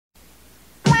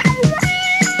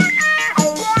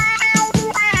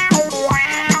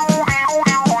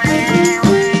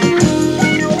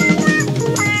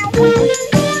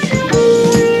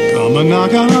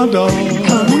door.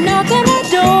 Come and knock on our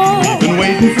door. We've been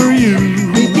waiting for you.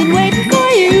 We've been waiting for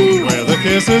you. Where the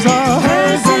kisses are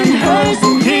Hers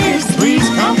and his, three's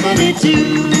company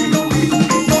too.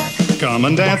 Come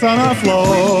and dance on our floor.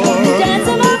 Come and dance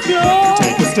on our floor.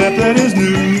 Take a step that is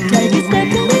new. Take a step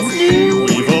that is new.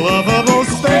 We've a lovable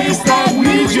space that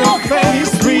needs your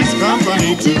face. Three's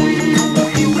company too.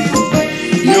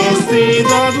 You'll see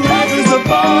that life is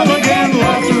upon again.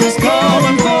 Laughter is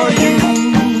calling for you.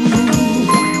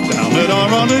 Down at our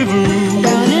rendezvous.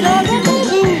 Down at our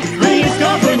rendezvous. Three's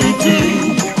company too.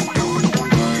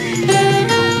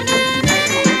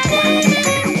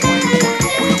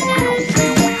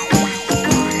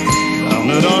 Down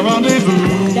at our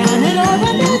rendezvous. Down at our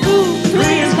rendezvous.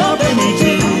 Three's company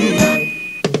too.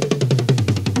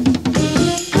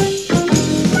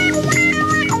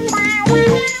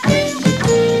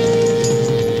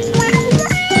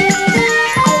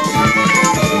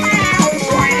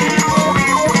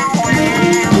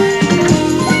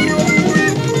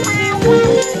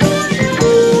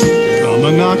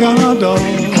 Knock on our door.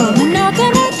 Come and knock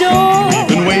on our door. We've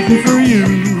been waiting for you.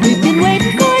 We've been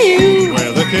waiting for you.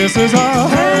 Where the kisses are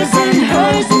Hers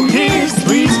and his,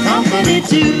 three's company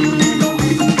too.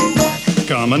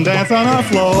 Come and dance on our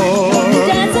floor. Come and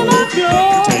dance on our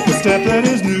floor. Take a step that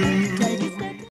is new.